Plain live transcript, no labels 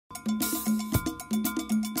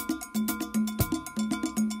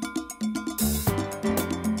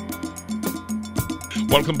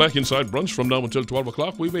Welcome back inside Brunch from now until 12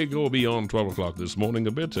 o'clock. We may go beyond 12 o'clock this morning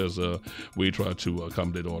a bit as we try to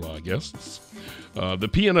accommodate all our guests. The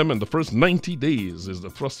PNM in the first 90 days is the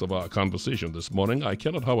thrust of our conversation this morning. I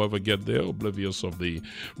cannot, however, get there oblivious of the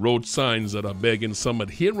road signs that are begging some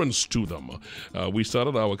adherence to them. We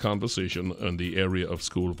started our conversation in the area of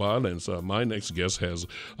school violence. My next guest has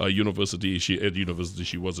a university. At university,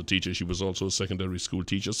 she was a teacher. She was also a secondary school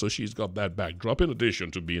teacher, so she's got that backdrop in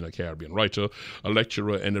addition to being a Caribbean writer, a lecturer,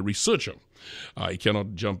 and a researcher. I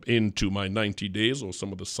cannot jump into my 90 days or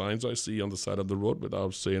some of the signs I see on the side of the road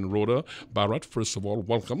without saying, Rhoda Bharath, first of all,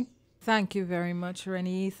 welcome. Thank you very much,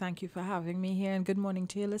 Rennie. Thank you for having me here, and good morning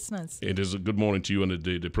to your listeners. It is a good morning to you, and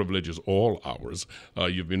the privilege is all ours.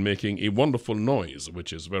 You've been making a wonderful noise,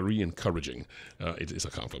 which is very encouraging. It is a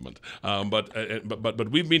compliment. But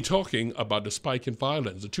we've been talking about the spike in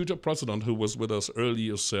violence. The tutor president who was with us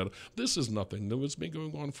earlier said, this is nothing new. It's been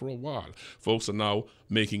going on for a while. Folks are now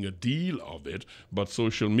making a deal of it, but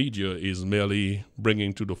social media is merely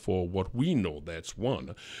bringing to the fore what we know. That's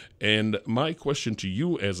one. And my question to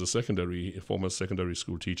you as a former secondary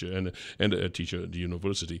school teacher and a teacher at the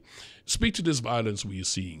university, speak to this violence we are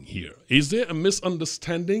seeing here. Is there a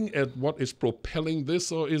misunderstanding at what is propelling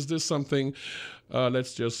this, or is this something,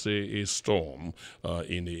 let's just say, a storm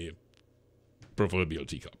in a proverbial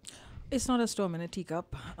teacup? It's not a storm in a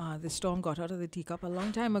teacup. The storm got out of the teacup a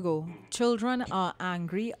long time ago. Children are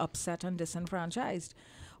angry, upset, and disenfranchised.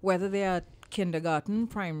 Whether they are kindergarten,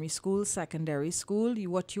 primary school, secondary school,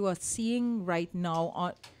 what you are seeing right now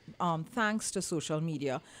are thanks to social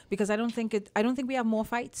media, because I don't think we have more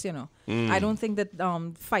fights. I don't think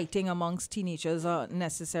that fighting amongst teenagers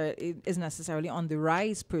is necessarily on the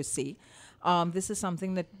rise per se. This is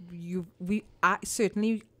something that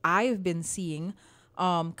I've been seeing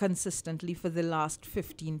consistently for the last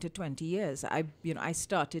 15 to 20 years. I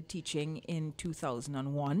started teaching in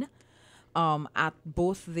 2001. At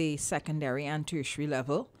both the secondary and tertiary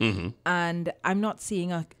level, and I'm not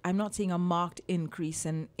seeing a marked increase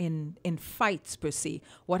in fights per se.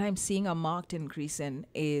 What I'm seeing a marked increase in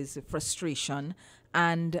is frustration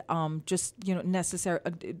and necessary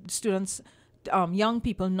students, young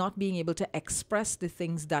people not being able to express the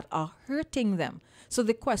things that are hurting them. So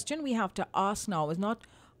the question we have to ask now is not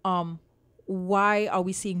why are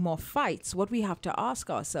we seeing more fights? What we have to ask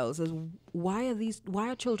ourselves is why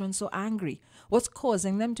are children so angry? What's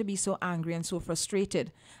causing them to be so angry and so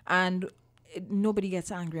frustrated? And nobody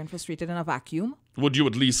gets angry and frustrated in a vacuum. Would you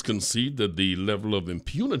at least concede that the level of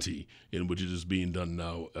impunity in which it is being done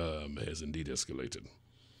now has indeed escalated?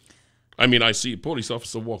 I mean, I see a police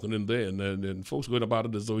officer walking in there, and folks going about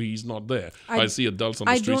it as though he's not there. I see adults on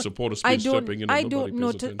the street, supporters stepping in. I don't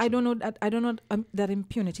know that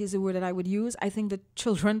impunity is the word that I would use. I think that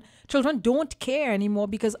children don't care anymore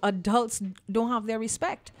because adults don't have their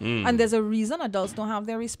respect, and there's a reason adults don't have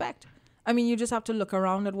their respect. I mean, you just have to look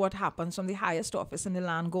around at what happens from the highest office in the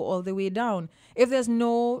land, go all the way down. If there's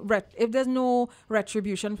no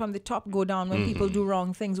retribution from the top, go down when people do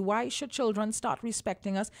wrong things, why should children start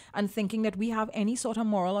respecting us and thinking that we have any sort of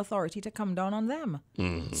moral authority to come down on them?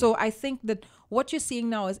 So I think that what you're seeing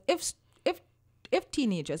now is if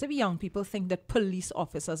teenagers, if young people think that police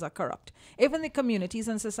officers are corrupt, if in the communities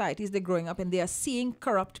and societies they're growing up and they are seeing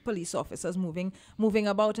corrupt police officers moving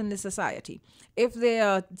about in the society, if they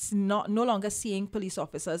are no longer seeing police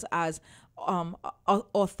officers as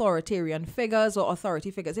authoritarian figures or authority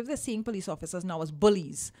figures, if they're seeing police officers now as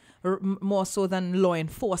bullies, more so than law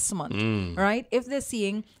enforcement, right? If they're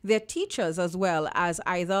seeing their teachers as well as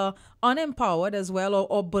either unempowered as well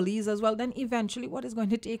or bullies as well, then eventually what is going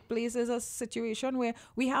to take place is a situation where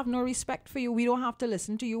we have no respect for you. We don't have to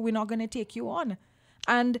listen to you. We're not going to take you on.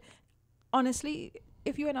 And honestly,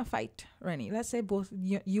 if you're in a fight, Rennie, let's say both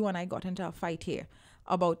you and I got into a fight here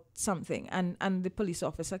about something, and the police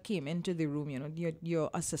officer came into the room, your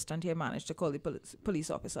assistant here managed to call the police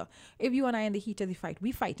officer. If you and I in the heat of the fight,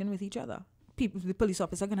 we fighting with each other. The police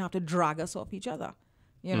officer are going to have to drag us off each other,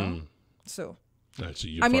 So... I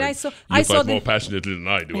fight more passionately than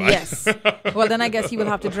I do. Yes. Well, then I guess he will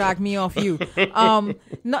have to drag me off you.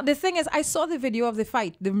 The thing is, I saw the video of the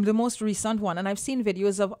fight, the most recent one, and I've seen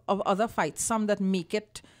videos of other fights, some that make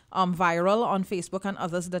it viral on Facebook and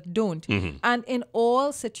others that don't. And in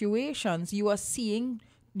all situations, you are seeing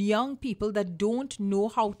young people that don't know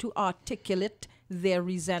how to articulate their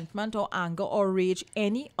resentment or anger or rage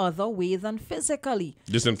any other way than physically.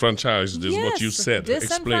 Disenfranchised is what you said.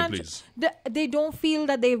 Explain, please. They don't feel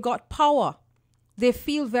that they've got power. they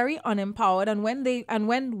feel very unempowered, and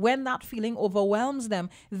when that feeling overwhelms them,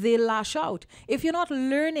 they lash out. If you're not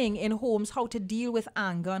learning in homes how to deal with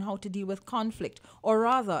anger and how to deal with conflict, or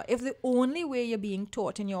rather, if the only way you're being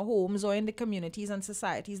taught in your homes or in the communities and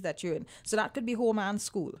societies that you're in, so that could be home and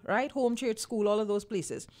school, right? Home, church, school, all of those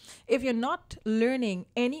places. If you're not learning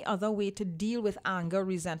any other way to deal with anger,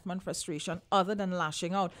 resentment, frustration, other than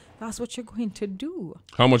lashing out, that's what you're going to do.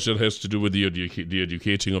 How much that has to do with the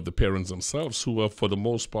educating of the parents themselves, who are, for the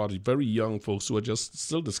most part, very young folks who are just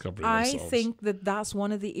still discovering themselves. I think that that's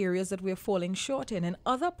one of the areas that we're falling short in. In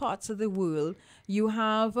other parts of the world, you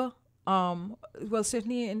have, well,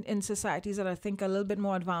 certainly in societies that I think are a little bit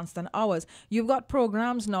more advanced than ours, you've got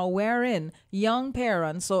programs now wherein young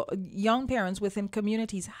parents within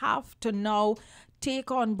communities have to now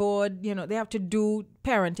take on board, they have to do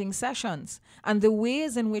parenting sessions. And the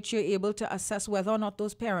ways in which you're able to assess whether or not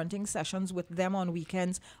those parenting sessions with them on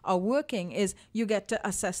weekends are working is you get to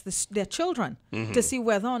assess their children to see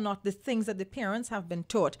whether or not the things that the parents have been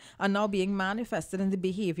taught are now being manifested in the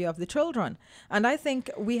behavior of the children. And I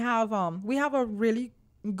think we have a really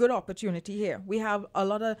good opportunity here. We have a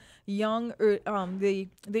lot of young,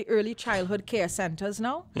 the early childhood care centers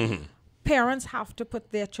now. Parents have to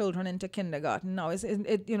put their children into kindergarten now.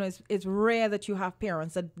 It's rare that you have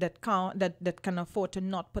parents that can afford to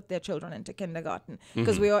not put their children into kindergarten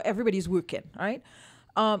because everybody's working, right?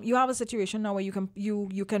 You have a situation now where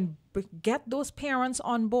you can get those parents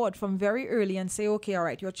on board from very early and say, okay, all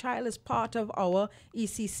right, your child is part of our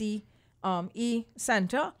ECC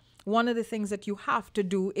center. One of the things that you have to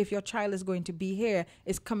do if your child is going to be here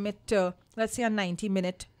is commit to, let's say, a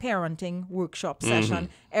 90-minute parenting workshop session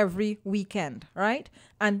every weekend, right?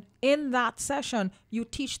 And in that session, you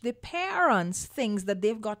teach the parents things that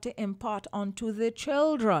they've got to impart onto the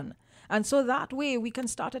children. And so that way we can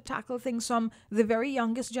start to tackle things from the very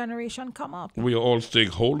youngest generation come up. We are all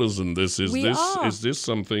stakeholders in this. Is this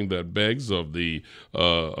something that begs of the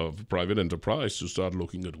of private enterprise to start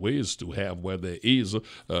looking at ways to have where there is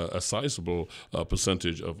a sizable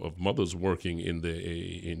percentage of mothers working in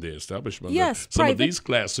the establishment? Yes, some of these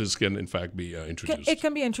classes can in fact be introduced. It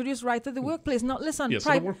can be introduced right at the workplace. Now, listen, yes,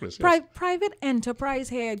 the workplace, yes. Private enterprise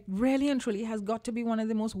here really and truly has got to be one of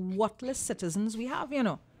the most worthless citizens we have,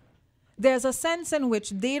 There's a sense in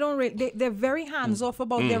which they're very hands-off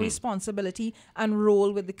about their responsibility and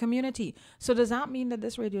role with the community. So does that mean that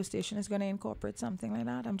this radio station is going to incorporate something like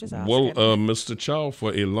that? I'm just asking. Well, Mr. Chow,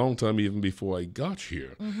 for a long time, even before I got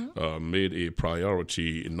here, made a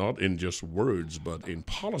priority, not in just words, but in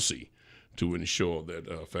policy, to ensure that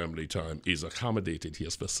family time is accommodated. He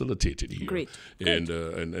has facilitated here. Great. And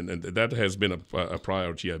that has been a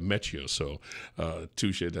priority. I met here, so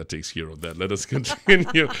touche, that takes care of that. Let us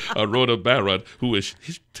continue. Rhoda Bharath, who is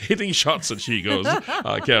hitting shots as she goes,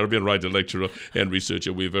 Caribbean writer, lecturer, and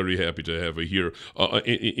researcher. We're very happy to have her here.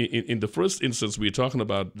 In the first instance, we're talking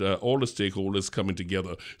about all the stakeholders coming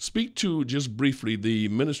together. Speak to, just briefly, the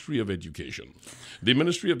Ministry of Education. The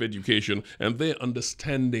Ministry of Education and their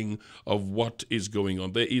understanding of what is going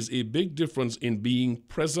on. There is a big difference in being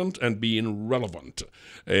present and being relevant.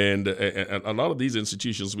 And a lot of these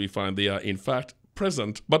institutions, we find they are in fact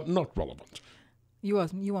present but not relevant. You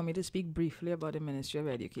want me to speak briefly about the Ministry of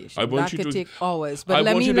Education? I want that you could to take hours. But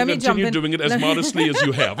let me jump in. doing it as modestly as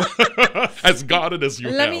you have, as guarded as you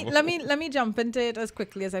have. Let me jump into it as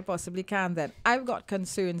quickly as I possibly can. Then I've got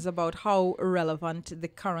concerns about how relevant the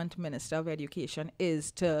current Minister of Education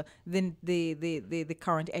is to the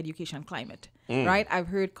current education climate. Right? I've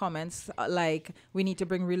heard comments like we need to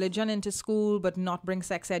bring religion into school, but not bring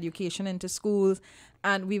sex education into schools.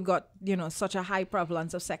 And we've got, such a high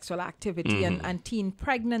prevalence of sexual activity and teen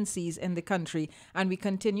pregnancies in the country. And we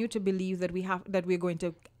continue to believe that we're going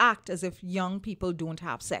to act as if young people don't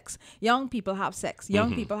have sex. Young people have sex.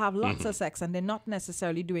 Young people have lots of sex, and they're not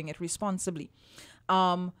necessarily doing it responsibly.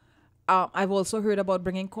 I've also heard about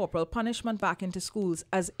bringing corporal punishment back into schools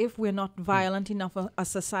as if we're not violent enough a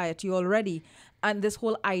society already. And this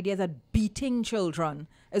whole idea that beating children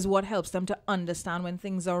is what helps them to understand when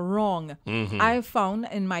things are wrong. I've found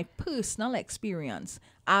in my personal experience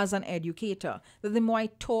as an educator that the more I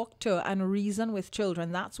talk to and reason with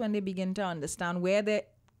children, that's when they begin to understand where they're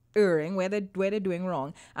erring, where they're doing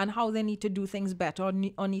wrong, and how they need to do things better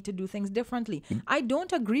or need to do things differently. I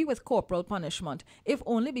don't agree with corporal punishment, if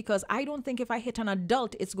only because I don't think if I hit an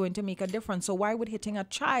adult, it's going to make a difference. So why would hitting a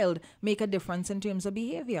child make a difference in terms of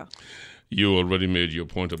behavior? You already made your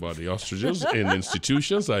point about the ostriches in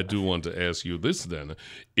institutions. I do want to ask you this then.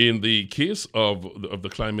 In the case of the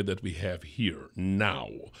climate that we have here now,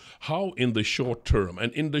 how in the short term,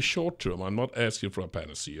 and in the short term, I'm not asking for a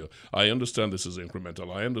panacea. I understand this is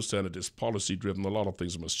incremental. I understand it is policy driven. A lot of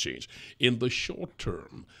things must change. In the short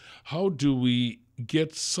term, how do we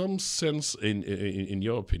get some sense, in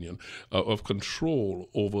your opinion, of control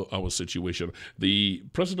over our situation? The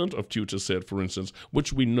president of Tutors said, for instance,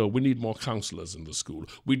 which we know, we need more counselors in the school.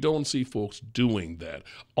 We don't see folks doing that.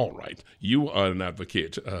 All right, you are an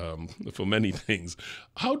advocate for many things.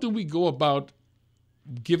 How do we go about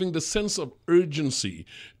giving the sense of urgency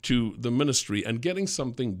to the ministry and getting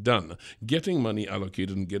something done, getting money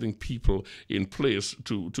allocated and getting people in place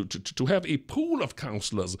to have a pool of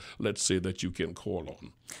counselors, let's say, that you can call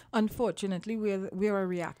on? Unfortunately, we're a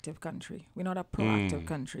reactive country. We're not a proactive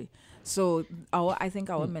country. So I think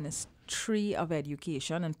our Ministry of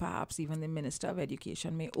Education and perhaps even the Minister of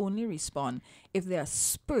Education may only respond if there are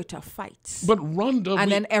spurt of fights. But Rhonda,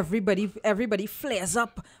 and then everybody flares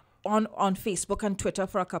up on Facebook and Twitter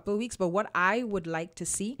for a couple of weeks. But what I would like to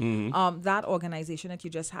see, that organization that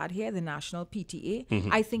you just had here, the National PTA,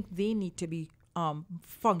 I think they need to be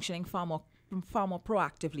functioning far more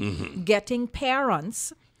proactively, getting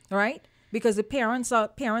parents, right? Because the parents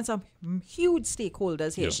are huge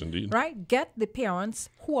stakeholders here. Yes, indeed. Right? Get the parents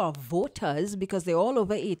who are voters, because they're all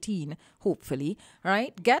over 18, hopefully,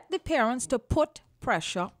 right? Get the parents to put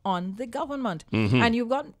pressure on the government. And you've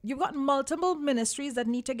got multiple ministries that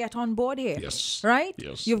need to get on board here. Yes. Right?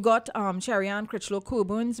 Yes. You've got Sherry Ann Critchlow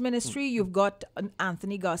Coburn's ministry, you've got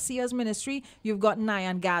Anthony Garcia's ministry, you've got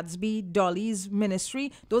Nyan Gadsby Dolly's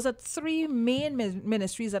ministry. Those are three main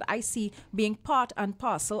ministries that I see being part and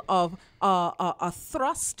parcel of a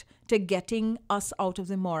thrust to getting us out of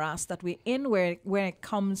the morass that we're in when it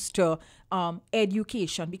comes to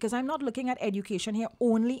education. Because I'm not looking at education here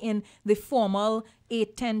only in the formal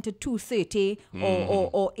 8:10 to 2:30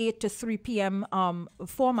 or 8 to 3 p.m.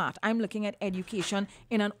 Format. I'm looking at education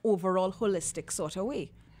in an overall holistic sort of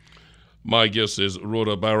way. My guest is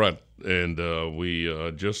Rhoda Bharath, and we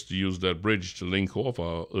just used that bridge to link off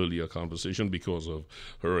our earlier conversation because of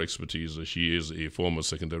her expertise. She is a former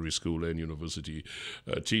secondary school and university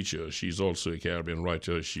teacher. She's also a Caribbean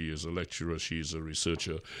writer. She is a lecturer. She is a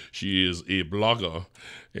researcher. She is a blogger.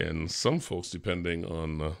 And some folks, depending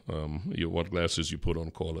on what glasses you put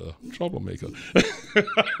on, call her a troublemaker.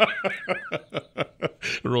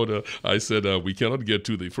 Rhoda, I said we cannot get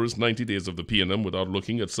to the first 90 days of the PNM without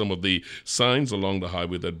looking at some of the signs along the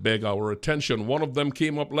highway that beg our attention. One of them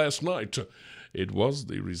came up last night. It was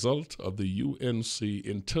the result of the UNC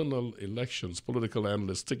internal elections. Political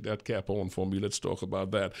analyst, stick that cap on for me. Let's talk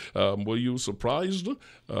about that. Were you surprised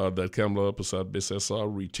that Kamala Persad-Bissessar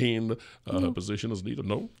retained her position as leader?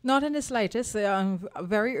 No? Not in the slightest.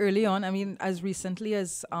 Very early on, I mean, as recently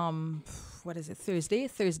as,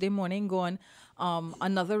 Thursday morning going,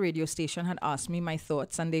 another radio station had asked me my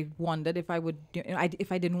thoughts, and they wondered if I would,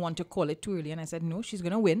 if I didn't want to call it too early, and I said no, she's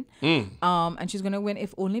going to win, and she's going to win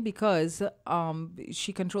if only because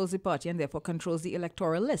she controls the party and therefore controls the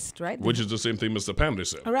electoral list, right? Which is the same thing Mr. Pandey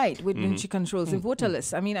said. Right, when she controls the voter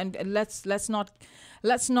list. I mean, and let's not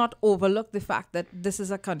overlook the fact that this is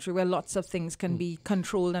a country where lots of things can be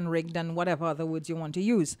controlled and rigged and whatever other words you want to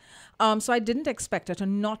use. So I didn't expect her to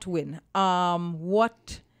not win.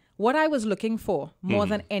 What I was looking for more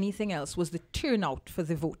than anything else was the turnout for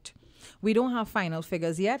the vote. We don't have final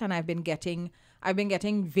figures yet, and I've been getting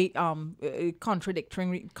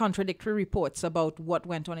contradictory reports about what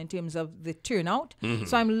went on in terms of the turnout.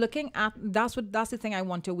 So I'm looking at that's the thing I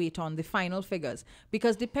want to wait on, the final figures,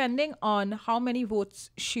 because depending on how many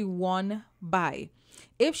votes she won by,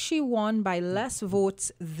 if she won by less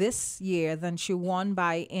votes this year than she won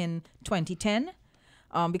by in 2010.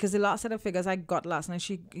 Because the last set of figures I got last night,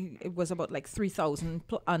 it was about like 3,000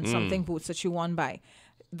 and something votes that she won by.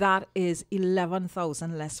 That is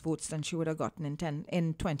 11,000 less votes than she would have gotten in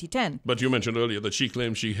 2010. But you mentioned earlier that she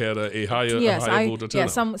claimed she had a higher voter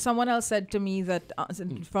turnout. Yes, someone else said to me that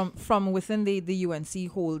from within the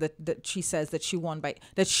UNC whole that she says that she won by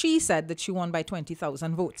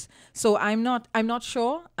 20,000 votes. So I'm not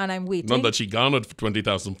sure, and I'm waiting. Not that she garnered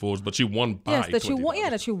 20,000 votes, but she won by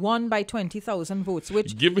 20,000. That she won by 20,000 votes.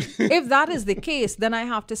 Which, if that is the case, then I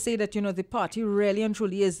have to say that the party really and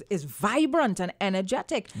truly is vibrant and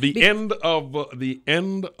energetic. predict. The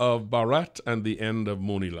end of Bharat and the end of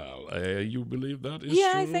Monilal. You believe that is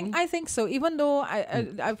Yeah, true? I think so. Even though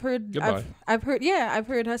I've heard I've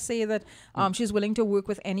heard her say that she's willing to work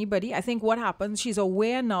with anybody. I think what happens, she's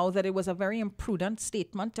aware now that it was a very imprudent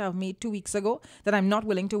statement to have made 2 weeks ago, that I'm not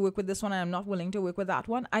willing to work with this one and I'm not willing to work with that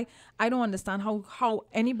one. I don't understand how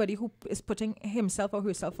anybody who is putting himself or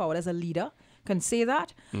herself forward as a leader can say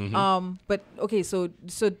that. But okay, so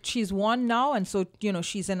she's won now, and so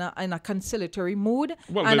she's in a conciliatory mood,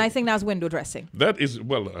 and I think that's window dressing. That is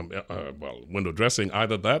window dressing.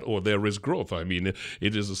 Either that or there is growth. I mean,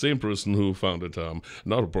 it is the same person who found it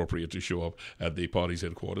not appropriate to show up at the party's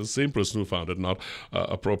headquarters. The same person who found it not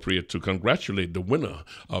appropriate to congratulate the winner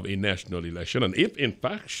of a national election. And if in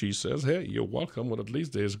fact she says, "Hey, you're welcome," well, at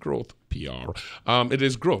least there's growth. PR. It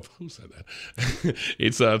is growth. Who said that?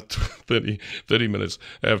 It's 30 minutes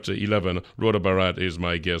after 11. Rhoda Bharath is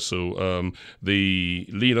my guest. So the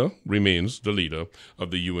leader remains the leader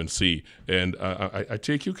of the UNC. And I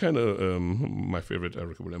take you kind of, my favorite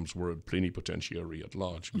Erica Williams word, plenipotentiary at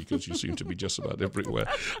large, because you seem to be just about everywhere.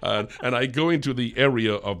 And I go into the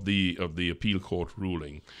area of the appeal court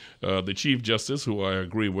ruling. The Chief Justice, who I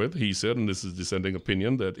agree with, he said, and this is dissenting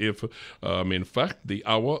opinion, that if in fact the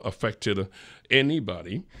hour affected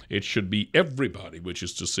anybody, it should be everybody, which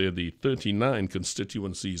is to say the 39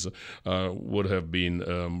 constituencies would have been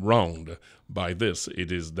wronged by this.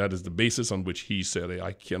 That is the basis on which he said,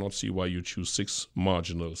 I cannot see why you choose 6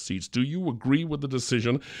 marginal seats. Do you agree with the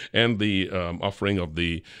decision and the offering of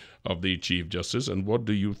the Chief Justice, and what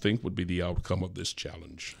do you think would be the outcome of this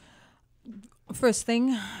challenge? First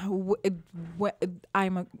thing,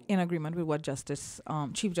 I'm in agreement with what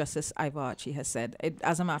Chief Justice Ivor Archie has said.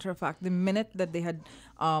 As a matter of fact, the minute that they had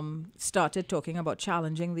started talking about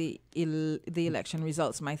challenging the election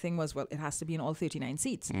results, my thing was, well, it has to be in all 39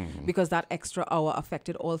 seats, because that extra hour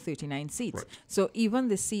affected all 39 seats. Right. So even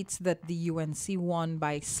the seats that the UNC won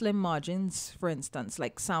by slim margins, for instance,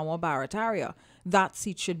 like Samoa Barrett area, that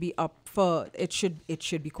seat should be up for, it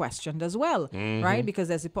should be questioned as well, right? Because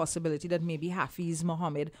there's a possibility that maybe Hafiz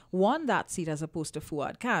Mohammed won that seat as opposed to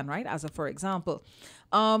Fuad Khan, right? As a for example.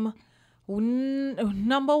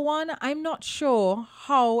 Number one, I'm not sure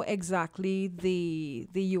how exactly the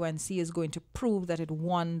UNC is going to prove that it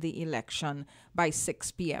won the election by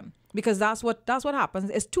 6 p.m. Because that's what happens.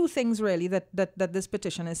 It's 2 things really that this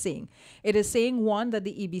petition is saying. It is saying, one, that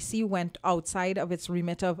the EBC went outside of its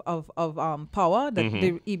remit of power, that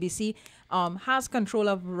the EBC has control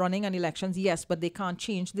of running an elections, yes, but they can't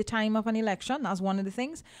change the time of an election. That's one of the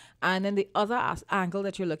things. And then the other angle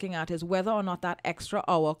that you're looking at is whether or not that extra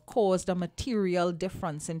hour caused a material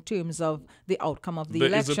difference in terms of the outcome of the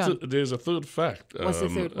election. There's a third fact. What's the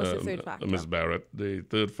third fact? Ms. Barrett, the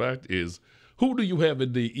third fact is, who do you have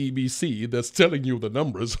in the EBC that's telling you the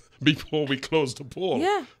numbers before we close the poll?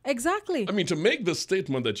 Yeah, exactly. I mean, to make the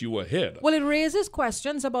statement that you were ahead. Well, it raises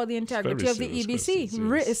questions about the integrity of the EBC.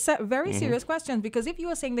 It's very serious questions, because if you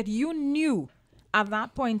are saying that you knew at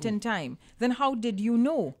that point in time, then how did you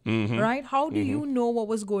know, right? How do you know what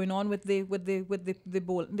was going on with the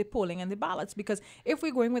polling and the ballots? Because if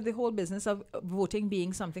we're going with the whole business of voting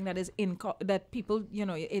being something that is that people,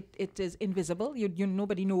 it is invisible. You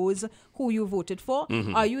nobody knows who you voted for.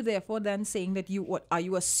 Are you therefore then saying that are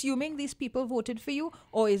you assuming these people voted for you,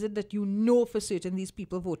 or is it that you know for certain these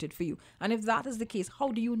people voted for you? And if that is the case, how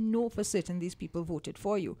do you know for certain these people voted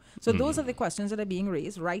for you? So those are the questions that are being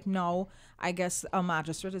raised right now. I guess a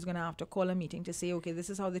magistrate is going to have to call a meeting to say, okay, this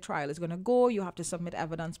is how the trial is going to go. You have to submit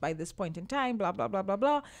evidence by this point in time, blah, blah, blah, blah,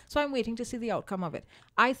 blah. So I'm waiting to see the outcome of it.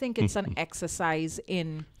 I think it's an exercise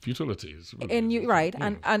in futilities. Right.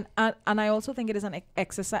 And I also think it is an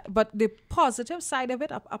exercise. But the positive side of it,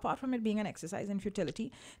 apart from it being an exercise in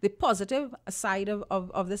futility, the positive side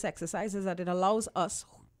of this exercise is that it allows us,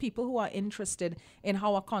 people who are interested in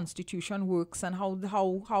how a constitution works and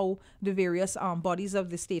how the various bodies of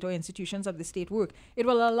the state or institutions of the state work, it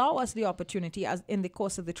will allow us the opportunity, as in the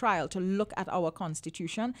course of the trial, to look at our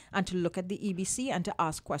constitution and to look at the EBC and to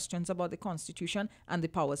ask questions about the constitution and the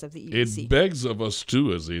powers of the EBC. It begs of us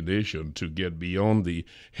too, as a nation, to get beyond the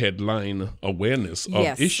headline awareness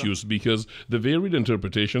of issues, because the varied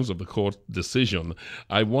interpretations of the court decision,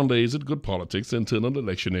 I wonder, is it good politics, internal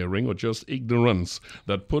electioneering, or just ignorance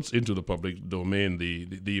that puts into the public domain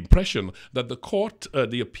the impression that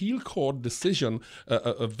the appeal court decision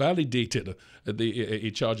validated a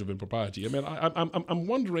charge of impropriety? I mean, I'm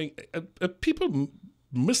wondering, people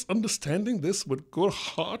misunderstanding this with good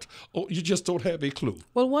heart, or you just don't have a clue?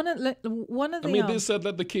 Well, one of the. I mean, they said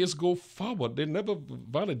let the case go forward. They never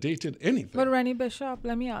validated anything. But Rennie Bishop,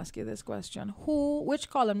 let me ask you this question: which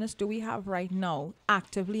columnist do we have right now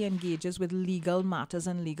actively engages with legal matters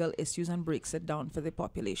and legal issues and breaks it down for the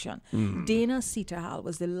population? Dana Sitahal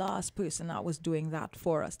was the last person that was doing that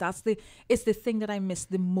for us. It's the thing that I miss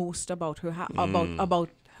the most about her, about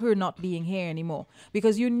her not being here anymore,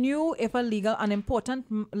 because you knew if an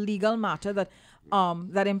important legal matter that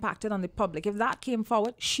impacted on the public, if that came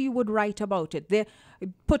forward, she would write about it.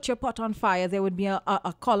 Put your pot on fire, there would be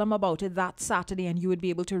a column about it that Saturday, and you would be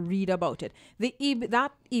able to read about it.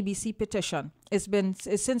 That EBC petition is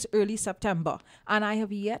since early September, and I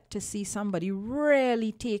have yet to see somebody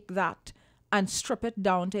really take that and strip it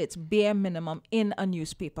down to its bare minimum in a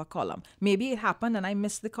newspaper column. Maybe it happened and I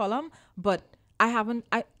missed the column, but I haven't.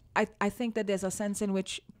 I think that there's a sense in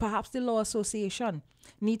which perhaps the Law Association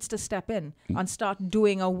needs to step in and start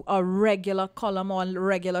doing a regular column or a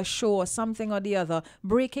regular show or something or the other,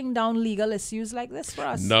 breaking down legal issues like this for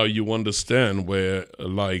us. Now you understand where,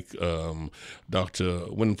 like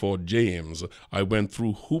Dr. Winford James, I went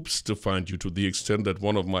through hoops to find you, to the extent that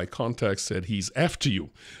one of my contacts said he's after you.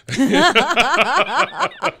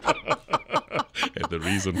 And the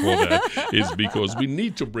reason for that is because we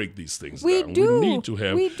need to break these things down. We need to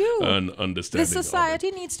have an understanding. The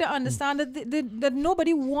society needs to understand that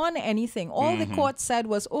nobody won anything. All the court said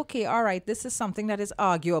was, okay, all right, this is something that is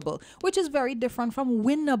arguable, which is very different from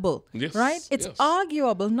winnable, right? It's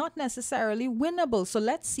arguable, not necessarily winnable. So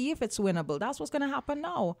let's see if it's winnable. That's what's going to happen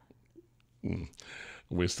now.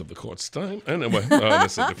 Waste of the court's time. Anyway,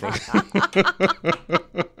 that's a different.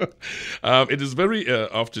 It is very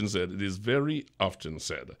often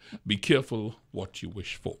said, be careful what you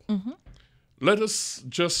wish for. Let us,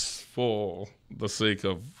 just for the sake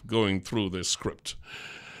of going through this script,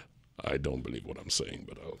 I don't believe what I'm saying,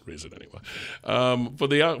 but I'll raise it anyway. For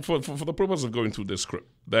the purpose of going through this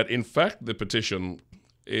script, that in fact the petition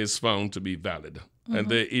is found to be valid. And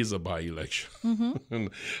there is a by-election.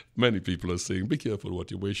 And many people are saying, be careful what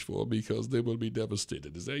you wish for, because they will be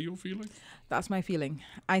devastated. Is that your feeling? That's my feeling.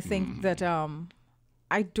 I think that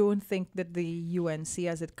I don't think that the UNC,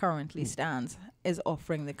 as it currently stands, is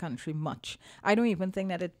offering the country much. I don't even think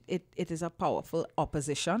that it is a powerful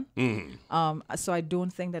opposition. So I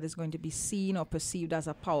don't think that it's going to be seen or perceived as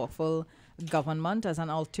a powerful government, as a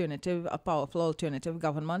powerful alternative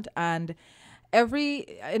government. And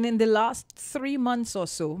in the last 3 months or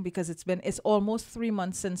so, because it's almost 3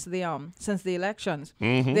 months since the elections,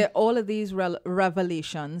 there are all of these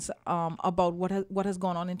revelations about what has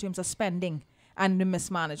gone on in terms of spending and the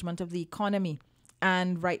mismanagement of the economy.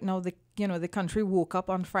 And right now, the country woke up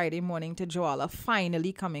on Friday morning to Joala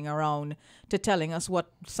finally coming around to telling us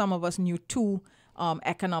what some of us knew too.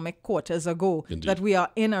 Economic quarters ago. Indeed. That we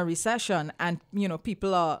are in a recession, and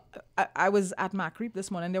people are. I was at Mac Reap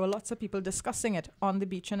this morning. There were lots of people discussing it on the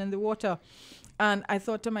beach and in the water, and I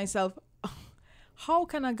thought to myself, how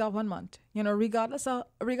can a government, regardless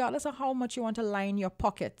of how much you want to line your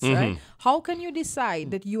pockets, right? How can you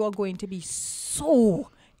decide that you are going to be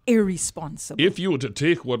so irresponsible? If you were to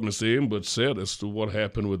take what Mr. Imbert said as to what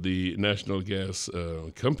happened with the National Gas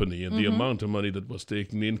Company and the amount of money that was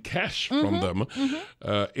taken in cash from them,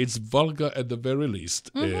 it's vulgar at the very least.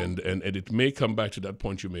 And it may come back to that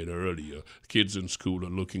point you made earlier. Kids in school are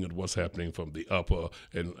looking at what's happening from the upper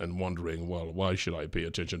and wondering, well, why should I pay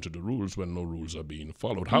attention to the rules when no rules are being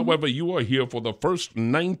followed? However, you are here for the first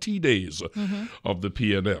 90 days of the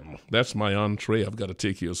PNM. That's my entree. I've got to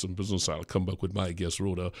take care of some business. I'll come back with my guest,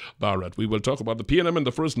 Rhoda Bharath. We will talk about the PNM in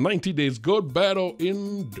the first 90 days, good, bad, or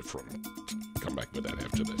indifferent. Come back with that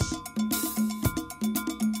after this.